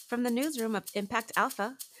From the newsroom of Impact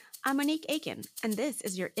Alpha, I'm Monique Aiken, and this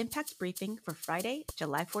is your Impact Briefing for Friday,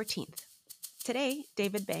 July 14th. Today,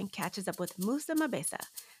 David Bank catches up with Musa Mabesa,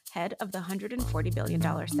 head of the $140 billion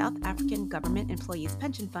South African Government Employees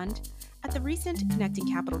Pension Fund, at the recent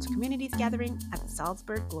Connecting Capital to Communities gathering at the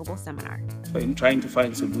Salzburg Global Seminar. So in trying to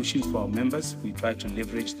find solutions for our members, we try to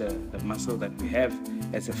leverage the muscle that we have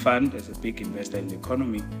as a fund, as a big investor in the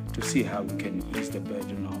economy, to see how we can ease the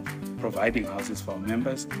burden of providing houses for our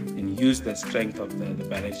members and use the strength of the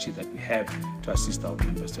balance sheet that we have to assist our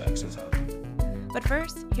members to access housing. But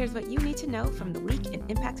first, here's what you need to know from the week in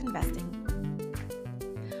impact investing.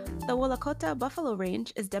 The Wolakota Buffalo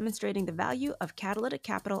Range is demonstrating the value of catalytic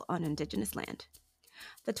capital on indigenous land.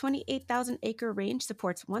 The 28,000-acre range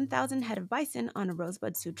supports 1,000 head of bison on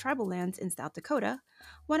Rosebud Sioux tribal lands in South Dakota,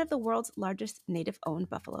 one of the world's largest native-owned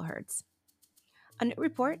buffalo herds. A new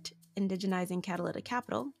report, Indigenizing Catalytic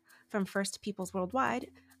Capital, from First Peoples Worldwide,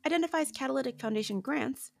 identifies Catalytic Foundation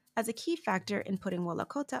grants as a key factor in putting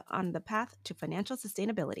Wolakota on the path to financial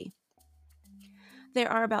sustainability. There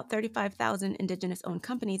are about 35,000 indigenous-owned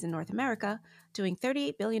companies in North America doing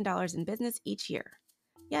 $38 billion in business each year.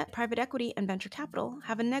 Yet private equity and venture capital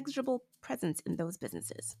have a negligible presence in those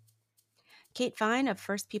businesses. Kate Fine of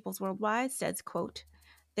First Peoples Worldwide says, quote,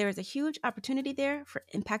 "There is a huge opportunity there for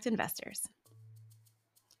impact investors."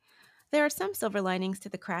 There are some silver linings to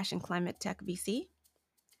the crash in climate tech VC.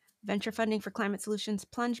 Venture funding for climate solutions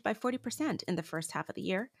plunged by 40% in the first half of the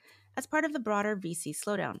year as part of the broader VC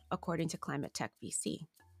slowdown, according to Climate Tech VC.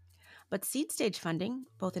 But seed stage funding,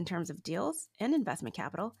 both in terms of deals and investment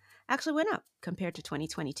capital, actually went up compared to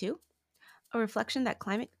 2022, a reflection that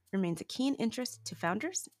climate remains a keen interest to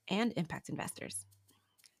founders and impact investors.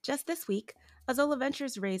 Just this week, Azola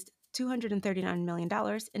Ventures raised $239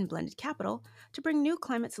 million in blended capital to bring new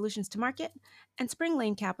climate solutions to market, and Spring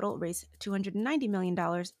Lane Capital raised $290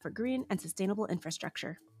 million for green and sustainable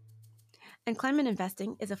infrastructure. And climate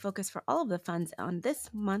investing is a focus for all of the funds on this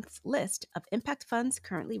month's list of impact funds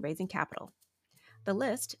currently raising capital. The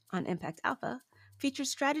list, on Impact Alpha, features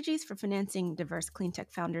strategies for financing diverse clean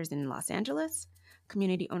tech founders in Los Angeles,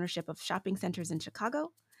 community ownership of shopping centers in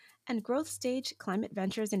Chicago, and growth stage climate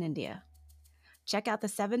ventures in India. Check out the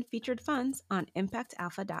 7 featured funds on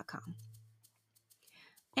impactalpha.com.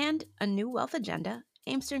 And a new wealth agenda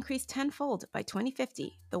aims to increase tenfold by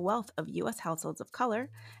 2050 the wealth of U.S. households of color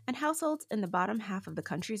and households in the bottom half of the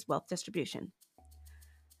country's wealth distribution.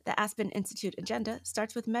 The Aspen Institute agenda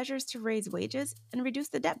starts with measures to raise wages and reduce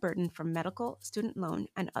the debt burden from medical, student loan,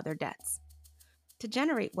 and other debts. To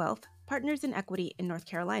generate wealth, Partners in Equity in North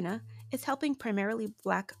Carolina is helping primarily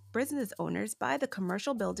Black business owners buy the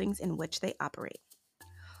commercial buildings in which they operate.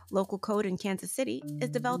 Local Code in Kansas City is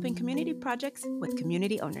developing community projects with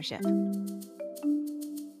community ownership.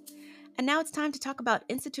 And now it's time to talk about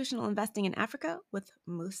institutional investing in Africa with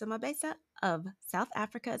Musa Mabesa of South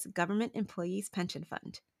Africa's Government Employees Pension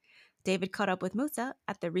Fund. David caught up with Musa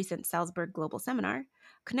at the recent Salzburg Global Seminar,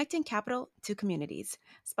 Connecting Capital to Communities,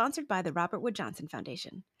 sponsored by the Robert Wood Johnson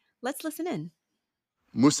Foundation. Let's listen in.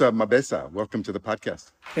 Musa Mabesa, welcome to the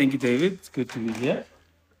podcast. Thank you, David. It's good to be here.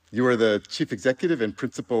 You are the Chief Executive and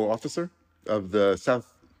Principal Officer of the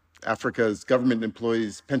South Africa's Government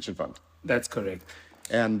Employees Pension Fund. That's correct.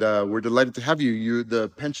 And we're delighted to have you. The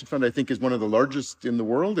pension fund, I think, is one of the largest in the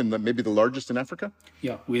world and maybe the largest in Africa.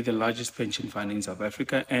 Yeah, we're the largest pension fund in South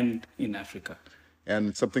Africa and in Africa.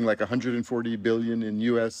 And something like 140 billion in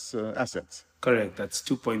U.S. assets. Correct. That's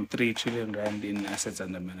 2.3 trillion rand in assets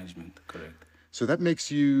under management. Correct. So that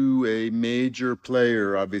makes you a major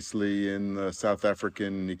player, obviously, in the South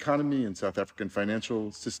African economy and South African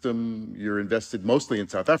financial system. You're invested mostly in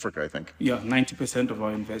South Africa, I think. Yeah, 90% of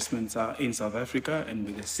our investments are in South Africa, and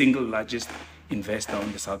we're the single largest investor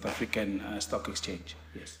on the South African Stock Exchange.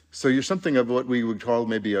 Yes. So you're something of what we would call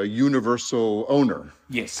maybe a universal owner.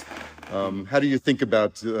 Yes. How do you think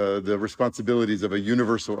about the responsibilities of a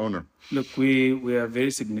universal owner? Look, we are a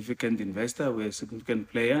very significant investor. We're a significant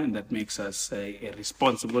player, and that makes us a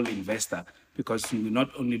responsible investor because we not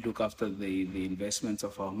only look after the investments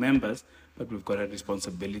of our members, but we've got a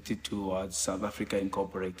responsibility towards South Africa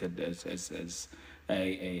Incorporated as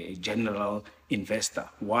a general investor.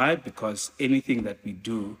 Why? Because anything that we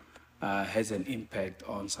do has an impact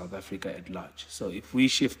on South Africa at large. So if we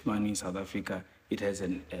shift money in South Africa, it has a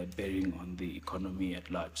bearing on the economy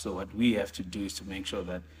at large. So what we have to do is to make sure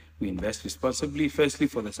that we invest responsibly, firstly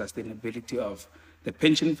for the sustainability of the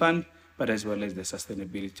pension fund, but as well as the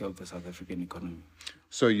sustainability of the South African economy.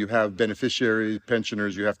 So you have beneficiaries,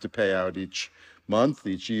 pensioners you have to pay out each month,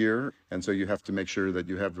 each year, and so you have to make sure that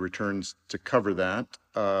you have returns to cover that.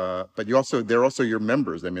 But they're also your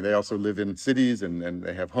members. I mean, they also live in cities and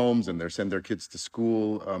they have homes and they send their kids to school.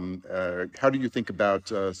 How do you think about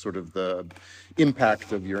sort of the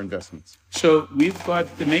impact of your investments? So we've got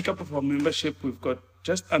the makeup of our membership. We've got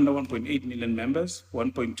just under 1.8 million members,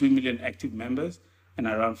 1.2 million active members, and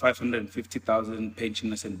around 550,000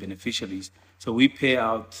 pensioners and beneficiaries. So we pay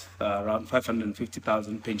out around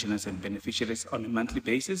 550,000 pensioners and beneficiaries on a monthly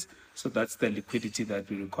basis. So that's the liquidity that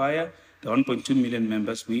we require. The 1.2 million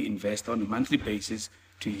members, we invest on a monthly basis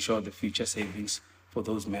to ensure the future savings for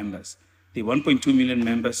those members. The 1.2 million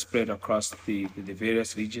members spread across the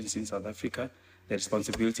various regions in South Africa. The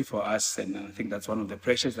responsibility for us, and I think that's one of the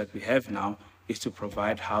pressures that we have now, is to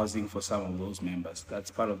provide housing for some of those members.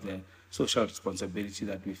 That's part of the social responsibility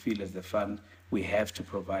that we feel as the fund we have to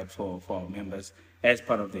provide for our members as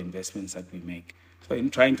part of the investments that we make. So in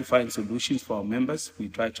trying to find solutions for our members, we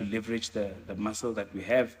try to leverage the muscle that we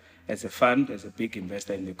have as a fund, as a big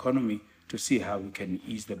investor in the economy, to see how we can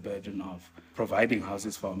ease the burden of providing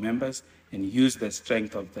houses for our members and use the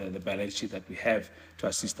strength of the balance sheet that we have to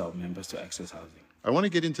assist our members to access housing. I want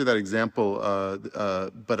to get into that example,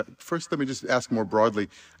 but first let me just ask more broadly.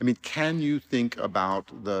 I mean, can you think about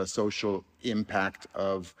the social impact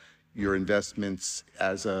of your investments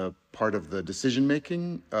as a part of the decision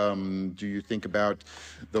making? Do you think about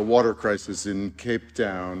the water crisis in Cape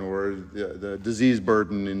Town or the disease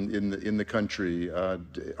burden in the country?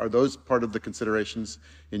 Are those part of the considerations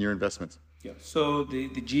in your investments? Yeah. So the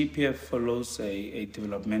GEPF follows a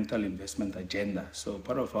developmental investment agenda. So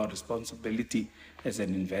part of our responsibility as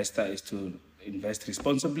an investor is to invest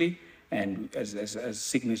responsibly, and as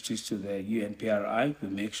signatories to the UNPRI, we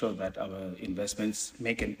make sure that our investments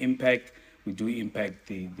make an impact. We do impact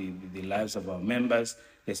the lives of our members.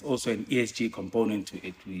 There's also an ESG component to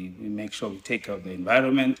it. We make sure we take care of the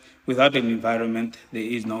environment. Without an environment, there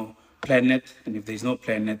is no planet, and if there's no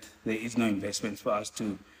planet, there is no investment for us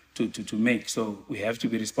to make. So we have to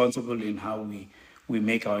be responsible in how we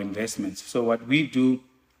make our investments. So what we do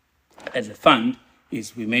as a fund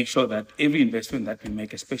is we make sure that every investment that we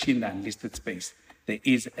make, especially in the unlisted space, there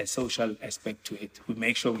is a social aspect to it. We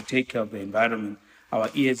make sure we take care of the environment. Our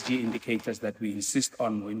ESG indicators that we insist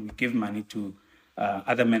on when we give money to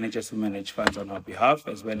other managers who manage funds on our behalf,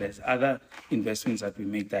 as well as other investments that we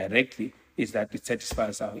make directly, is that it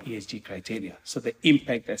satisfies our ESG criteria. So the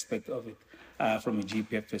impact aspect of it from a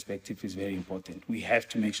GEPF perspective is very important. We have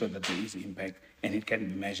to make sure that there is impact and it can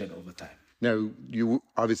be measured over time. Now, you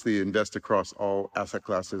obviously invest across all asset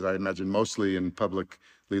classes, I imagine mostly in publicly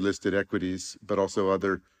listed equities, but also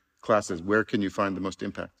other classes. Where can you find the most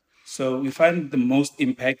impact? So we find the most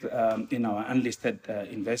impact in our unlisted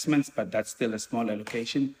investments, but that's still a small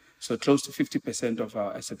allocation. So close to 50% of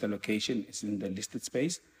our asset allocation is in the listed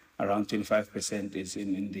space. Around 25% is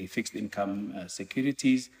in the fixed income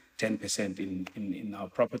securities, 10% in our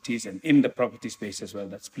properties, and in the property space as well,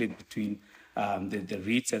 that's split between the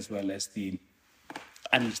REITs as well as the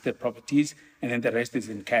unlisted properties, and then the rest is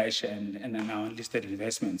in cash and in our unlisted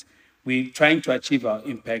investments. We're trying to achieve our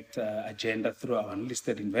impact agenda through our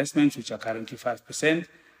unlisted investments, which are currently 5%,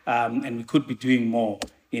 and we could be doing more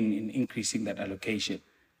in increasing that allocation.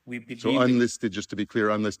 So unlisted, just to be clear,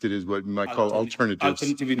 unlisted is what you might call alternatives.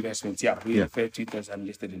 Alternative investments, yeah. We refer to it as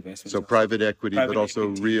unlisted investments. So private equity, but also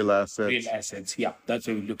real assets. Real assets, yeah. That's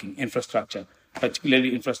where we're looking. Infrastructure,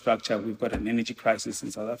 particularly infrastructure. We've got an energy crisis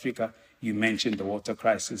in South Africa. You mentioned the water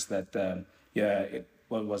crisis that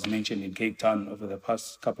was mentioned in Cape Town over the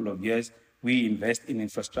past couple of years. We invest in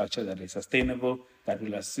infrastructure that is sustainable, that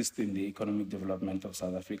will assist in the economic development of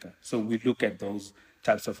South Africa. So we look at those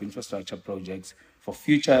types of infrastructure projects for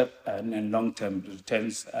future and long-term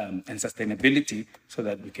returns and sustainability, so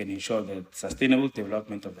that we can ensure the sustainable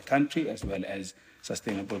development of the country as well as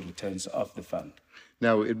sustainable returns of the fund.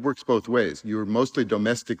 Now, it works both ways. You're mostly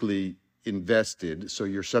domestically invested, so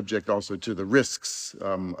you're subject also to the risks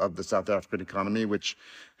of the South African economy, which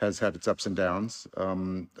has had its ups and downs.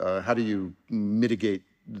 How do you mitigate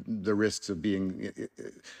the risks of being,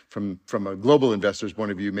 from a global investor's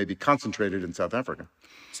point of view, maybe concentrated in South Africa?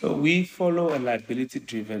 So we follow a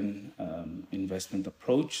liability-driven investment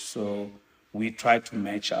approach. So we try to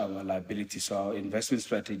match our liabilities. So our investment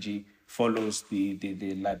strategy follows the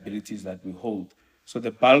liabilities that we hold. So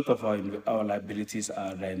the bulk of our liabilities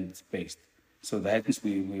are rand-based. So that means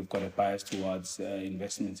we've got a bias towards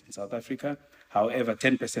investments in South Africa. However,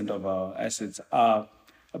 10% of our assets are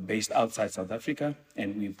based outside South Africa,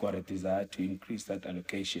 and we've got a desire to increase that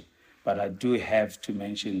allocation. But I do have to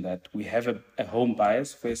mention that we have a home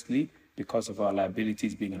bias, firstly, because of our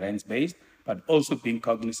liabilities being rand-based, but also being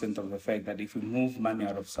cognizant of the fact that if we move money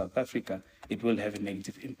out of South Africa, it will have a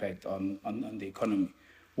negative impact on the economy.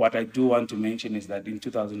 What I do want to mention is that in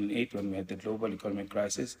 2008, when we had the global economic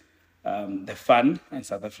crisis, the fund and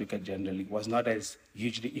South Africa generally was not as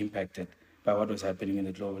hugely impacted by what was happening in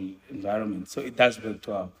the global environment. So it does work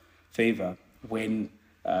to our favor when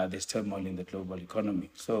there's turmoil in the global economy.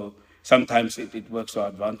 So sometimes it works to our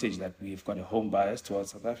advantage that we've got a home bias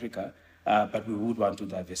towards South Africa, but we would want to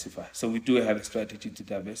diversify. So we do have a strategy to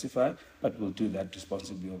diversify, but we'll do that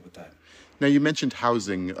responsibly over time. Now, you mentioned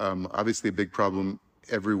housing, obviously a big problem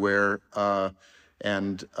everywhere.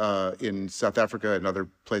 And in South Africa and other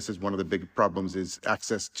places, one of the big problems is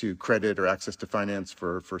access to credit or access to finance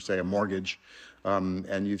for say, a mortgage.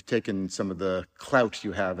 And you've taken some of the clout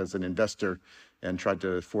you have as an investor and tried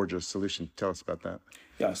to forge a solution. Tell us about that.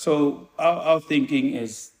 Yeah, so our thinking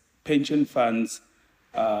is pension funds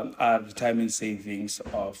are retirement savings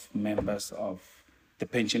of members of the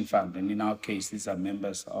pension fund. And in our case, these are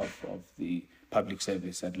members of the public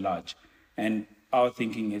service at large. And our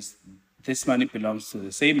thinking is this money belongs to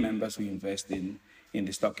the same members who invest in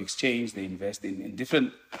the stock exchange, they invest in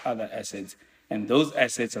different other assets. And those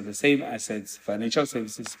assets are the same assets, financial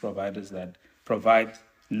services providers that provide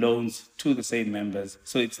loans to the same members.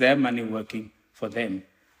 So it's their money working for them.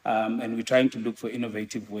 And we're trying to look for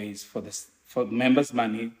innovative ways for members'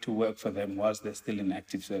 money to work for them whilst they're still in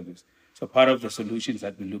active service. So part of the solutions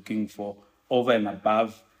that we're looking for over and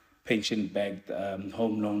above pension-backed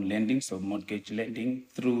home loan lending, so mortgage lending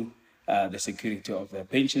through the security of their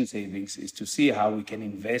pension savings, is to see how we can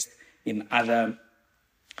invest in other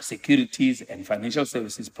securities and financial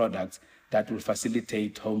services products that will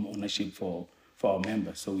facilitate home ownership for our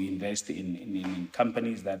members. So we invest in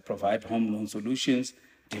companies that provide home loan solutions,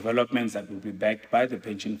 developments that will be backed by the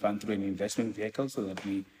pension fund through an investment vehicle, so that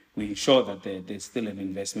we ensure that there's still an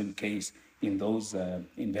investment case in those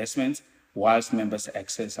investments, whilst members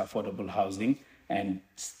access affordable housing and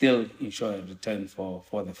still ensure a return for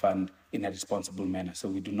the fund in a responsible manner. So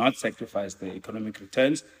we do not sacrifice the economic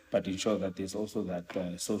returns, but ensure that there's also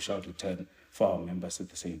that social return for our members at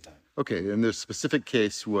the same time. Okay, and the specific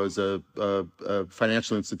case was a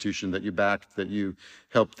financial institution that you backed, that you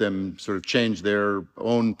helped them sort of change their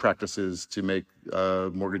own practices to make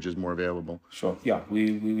mortgages more available. Sure, yeah.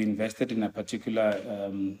 We invested in a particular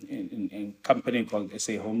in company called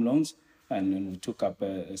SA Home Loans, and then we took up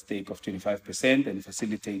a stake of 25% and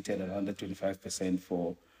facilitated another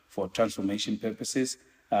 25% for transformation purposes.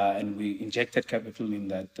 And we injected capital in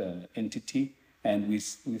that entity. And we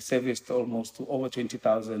serviced almost over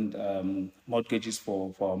 20,000 mortgages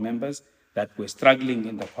for our members that were struggling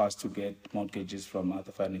in the past to get mortgages from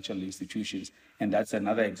other financial institutions. And that's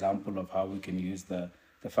another example of how we can use the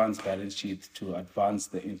fund's balance sheet to advance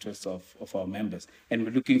the interests of our members. And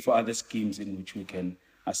we're looking for other schemes in which we can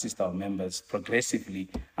assist our members progressively,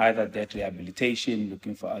 either debt rehabilitation,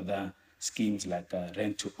 looking for other schemes like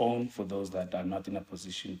rent to own for those that are not in a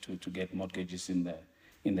position to get mortgages in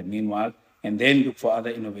the meanwhile, and then look for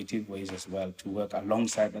other innovative ways as well to work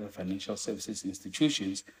alongside other financial services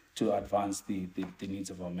institutions to advance the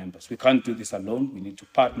needs of our members. We can't do this alone. We need to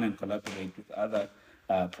partner and collaborate with other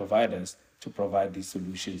providers to provide these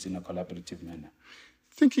solutions in a collaborative manner.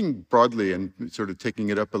 Thinking broadly and sort of taking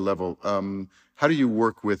it up a level, how do you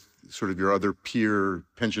work with sort of your other peer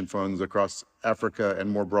pension funds across Africa and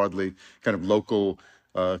more broadly kind of local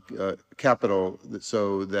capital,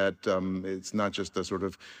 so that it's not just a sort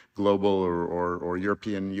of global or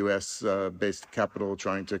European, US based capital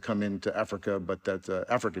trying to come into Africa, but that's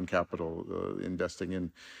African capital investing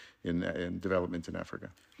in development in Africa?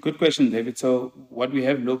 Good question, David. So what we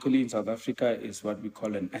have locally in South Africa is what we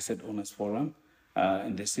call an Asset Owners Forum.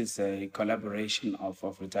 And this is a collaboration of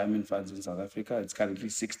retirement funds in South Africa. It's currently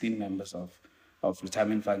 16 members of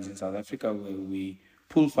retirement funds in South Africa, where we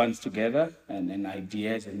pull funds together and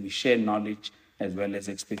ideas, and we share knowledge as well as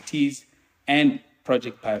expertise and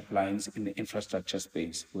project pipelines in the infrastructure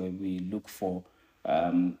space, where we look for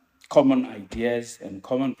common ideas and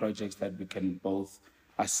common projects that we can both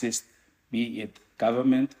assist, be it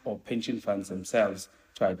government or pension funds themselves,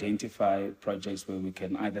 to identify projects where we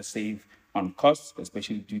can either save on costs,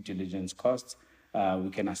 especially due diligence costs. We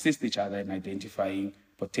can assist each other in identifying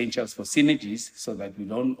potentials for synergies, so that we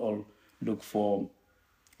don't all look for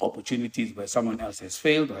opportunities where someone else has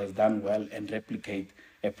failed or has done well and replicate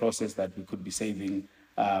a process that we could be saving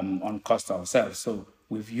on cost ourselves. So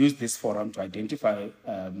we've used this forum to identify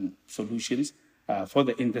solutions for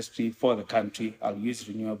the industry, for the country. I'll use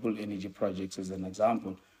renewable energy projects as an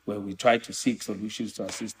example, where we try to seek solutions to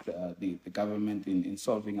assist the government in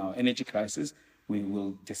solving our energy crisis. We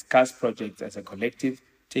will discuss projects as a collective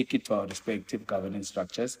take it to our respective governance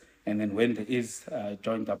structures, and then when there is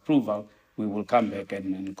joint approval, we will come back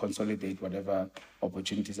and consolidate whatever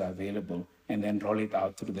opportunities are available and then roll it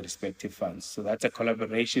out through the respective funds. So that's a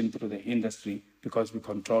collaboration through the industry, because we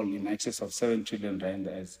control in excess of 7 trillion rand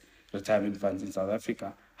as retirement funds in South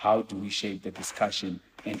Africa. How do we shape the discussion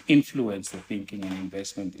and influence the thinking and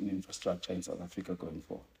investment in infrastructure in South Africa going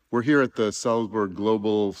forward? We're here at the Salzburg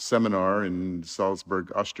Global Seminar in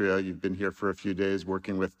Salzburg, Austria. You've been here for a few days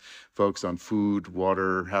working with folks on food,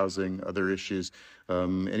 water, housing, other issues.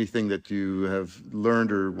 Anything that you have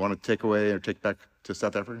learned or want to take away or take back to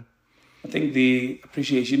South Africa? I think the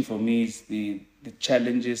appreciation for me is the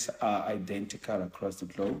challenges are identical across the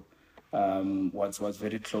globe. What's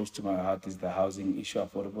very close to my heart is the housing issue,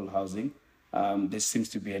 affordable housing. This seems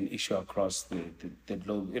to be an issue across the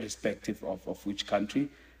globe, irrespective of which country.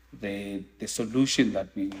 The solution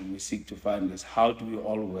that we seek to find is how do we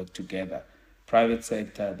all work together, private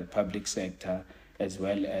sector, the public sector, as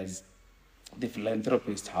well as the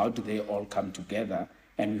philanthropists, how do they all come together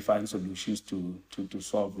and we find solutions to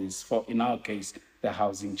solve this, for, in our case, the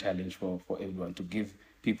housing challenge for everyone, to give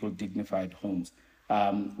people dignified homes.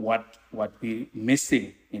 What we're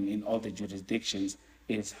missing in all the jurisdictions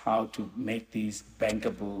is how to make these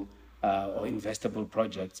bankable or investable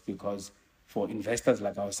projects, because for investors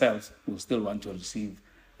like ourselves, we still want to receive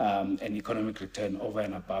an economic return over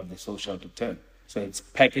and above the social return. So it's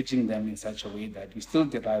packaging them in such a way that we still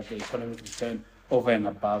derive the economic return over and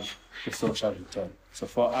above the social return. So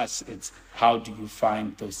for us, it's how do you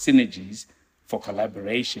find those synergies for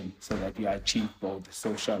collaboration so that you achieve both the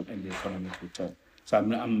social and the economic return. So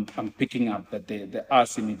I'm picking up that there are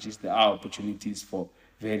synergies, there are opportunities for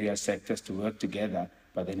various sectors to work together,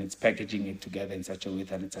 but then it's packaging it together in such a way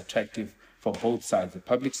that it's attractive for both sides, the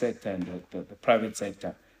public sector and the private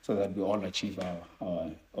sector, so that we all achieve our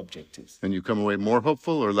objectives. And you come away more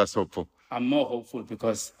hopeful or less hopeful? I'm more hopeful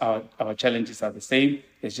because our challenges are the same.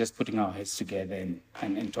 It's just putting our heads together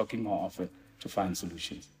and talking more often to find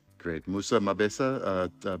solutions. Great. Musa Mabesa,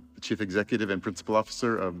 Chief Executive and Principal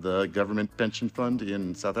Officer of the Government Pension Fund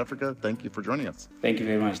in South Africa. Thank you for joining us. Thank you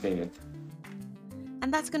very much, David.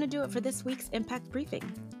 And that's going to do it for this week's Impact Briefing.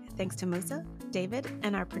 Thanks to Musa, David,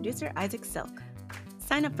 and our producer, Isaac Silk.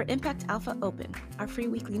 Sign up for Impact Alpha Open, our free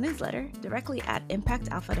weekly newsletter, directly at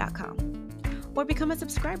impactalpha.com. Or become a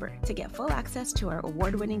subscriber to get full access to our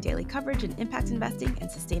award-winning daily coverage in impact investing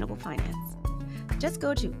and sustainable finance. Just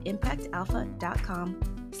go to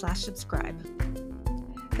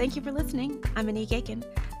impactalpha.com/subscribe. Thank you for listening. I'm Anik Aiken,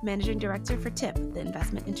 Managing Director for TIP, the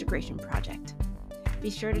Investment Integration Project. Be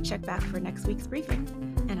sure to check back for next week's briefing,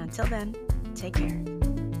 and until then, take care.